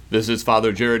This is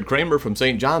Father Jared Kramer from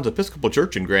St. John's Episcopal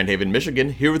Church in Grand Haven, Michigan,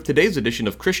 here with today's edition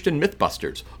of Christian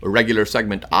Mythbusters, a regular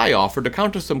segment I offer to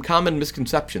counter some common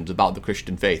misconceptions about the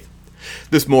Christian faith.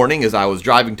 This morning, as I was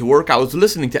driving to work, I was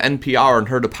listening to NPR and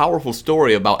heard a powerful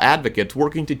story about advocates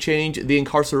working to change the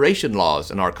incarceration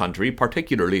laws in our country,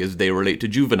 particularly as they relate to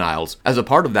juveniles. As a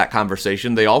part of that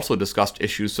conversation, they also discussed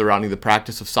issues surrounding the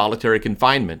practice of solitary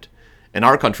confinement. In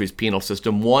our country's penal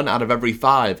system, 1 out of every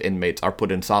 5 inmates are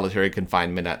put in solitary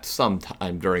confinement at some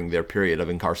time during their period of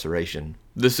incarceration.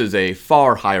 This is a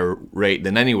far higher rate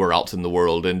than anywhere else in the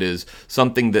world and is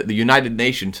something that the United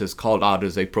Nations has called out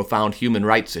as a profound human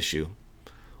rights issue.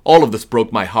 All of this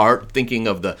broke my heart, thinking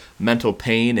of the mental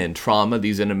pain and trauma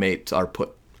these inmates are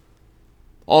put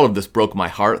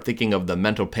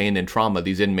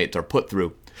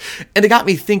through. And it got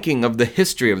me thinking of the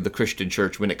history of the Christian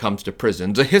church when it comes to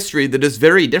prisons, a history that is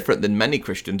very different than many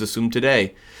Christians assume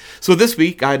today. So this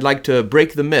week, I'd like to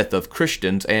break the myth of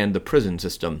Christians and the prison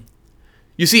system.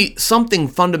 You see, something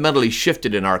fundamentally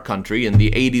shifted in our country in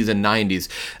the 80s and 90s.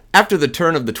 After the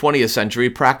turn of the 20th century,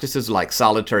 practices like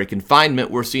solitary confinement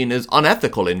were seen as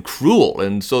unethical and cruel,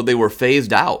 and so they were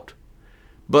phased out.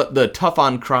 But the tough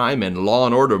on crime and law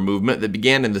and order movement that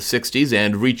began in the 60s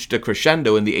and reached a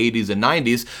crescendo in the 80s and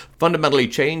 90s fundamentally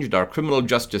changed our criminal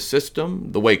justice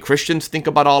system, the way Christians think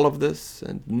about all of this,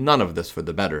 and none of this for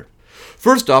the better.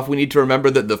 First off, we need to remember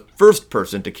that the first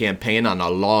person to campaign on a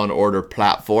law and order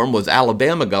platform was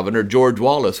Alabama Governor George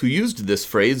Wallace, who used this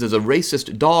phrase as a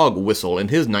racist dog whistle in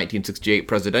his 1968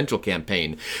 presidential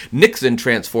campaign. Nixon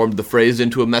transformed the phrase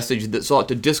into a message that sought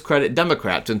to discredit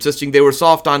Democrats, insisting they were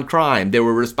soft on crime, they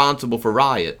were responsible for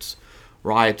riots.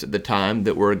 Riots at the time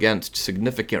that were against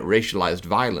significant racialized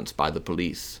violence by the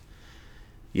police.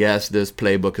 Yes, this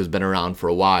playbook has been around for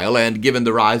a while, and given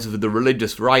the rise of the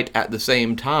religious right at the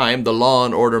same time, the law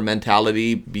and order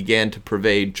mentality began to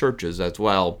pervade churches as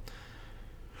well.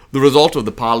 The result of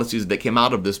the policies that came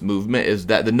out of this movement is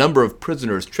that the number of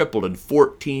prisoners tripled in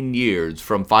 14 years,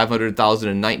 from 500,000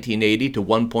 in 1980 to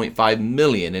 1.5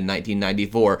 million in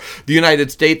 1994. The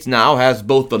United States now has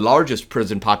both the largest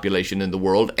prison population in the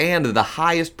world and the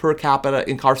highest per capita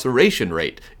incarceration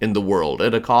rate in the world,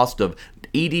 at a cost of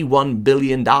 $81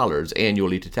 billion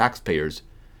annually to taxpayers.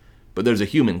 But there's a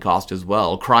human cost as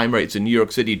well. Crime rates in New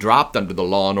York City dropped under the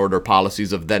law and order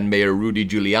policies of then-Mayor Rudy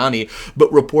Giuliani,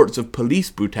 but reports of police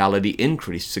brutality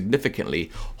increased significantly.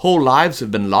 Whole lives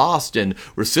have been lost, and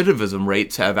recidivism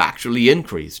rates have actually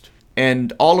increased.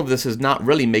 And all of this is not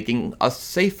really making us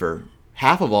safer.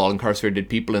 Half of all incarcerated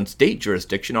people in state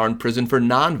jurisdiction are in prison for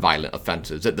nonviolent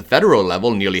offenses. At the federal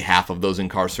level, nearly half of those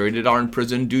incarcerated are in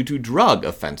prison due to drug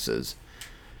offenses.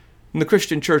 And the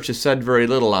Christian church has said very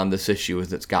little on this issue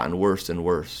as it's gotten worse and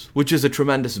worse, which is a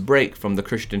tremendous break from the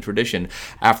Christian tradition.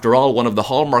 After all, one of the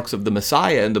hallmarks of the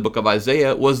Messiah in the book of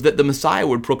Isaiah was that the Messiah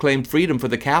would proclaim freedom for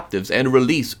the captives and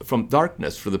release from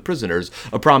darkness for the prisoners,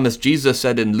 a promise Jesus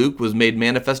said in Luke was made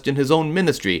manifest in his own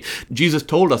ministry. Jesus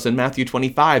told us in Matthew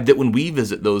 25 that when we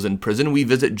visit those in prison, we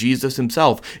visit Jesus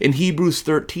himself. In Hebrews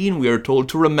 13, we are told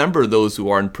to remember those who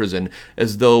are in prison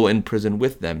as though in prison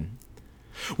with them.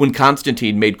 When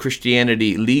Constantine made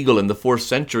Christianity legal in the 4th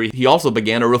century, he also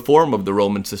began a reform of the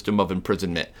Roman system of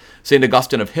imprisonment. St.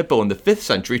 Augustine of Hippo in the 5th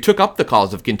century took up the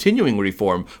cause of continuing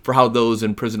reform for how those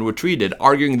in prison were treated,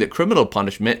 arguing that criminal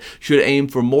punishment should aim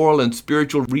for moral and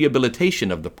spiritual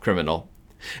rehabilitation of the criminal.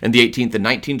 In the 18th and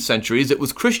 19th centuries, it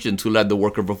was Christians who led the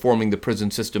work of reforming the prison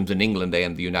systems in England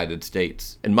and the United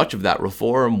States. And much of that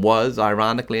reform was,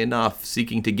 ironically enough,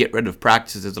 seeking to get rid of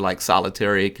practices like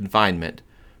solitary confinement.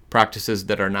 Practices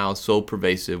that are now so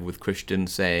pervasive with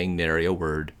Christians saying nary a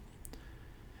word.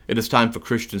 It is time for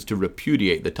Christians to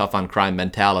repudiate the tough-on-crime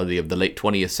mentality of the late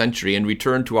 20th century and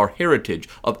return to our heritage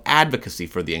of advocacy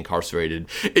for the incarcerated.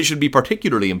 It should be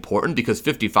particularly important because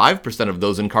 55% of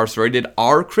those incarcerated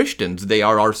are Christians. They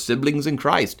are our siblings in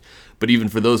Christ. But even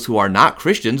for those who are not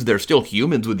Christians, they're still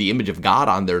humans with the image of God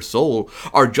on their soul.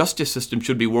 Our justice system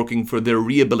should be working for their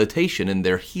rehabilitation and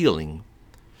their healing.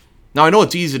 Now, I know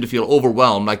it's easy to feel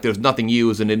overwhelmed, like there's nothing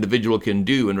you as an individual can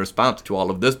do in response to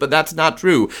all of this, but that's not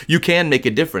true. You can make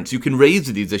a difference. You can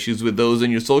raise these issues with those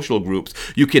in your social groups.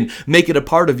 You can make it a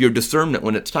part of your discernment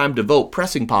when it's time to vote,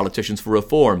 pressing politicians for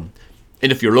reform.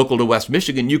 And if you're local to West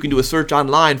Michigan, you can do a search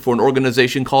online for an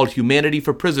organization called Humanity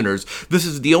for Prisoners. This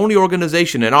is the only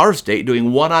organization in our state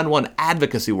doing one-on-one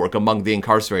advocacy work among the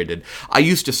incarcerated. I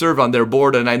used to serve on their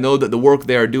board, and I know that the work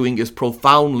they are doing is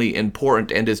profoundly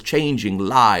important and is changing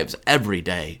lives every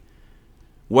day.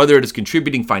 Whether it is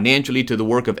contributing financially to the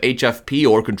work of HFP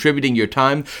or contributing your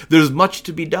time, there's much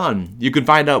to be done. You can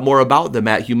find out more about them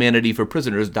at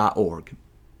humanityforprisoners.org.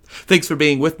 Thanks for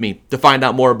being with me. To find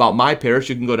out more about my parish,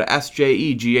 you can go to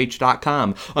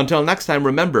sjegh.com. Until next time,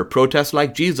 remember, protest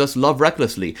like Jesus, love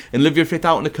recklessly, and live your faith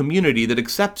out in a community that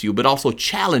accepts you but also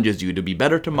challenges you to be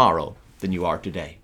better tomorrow than you are today.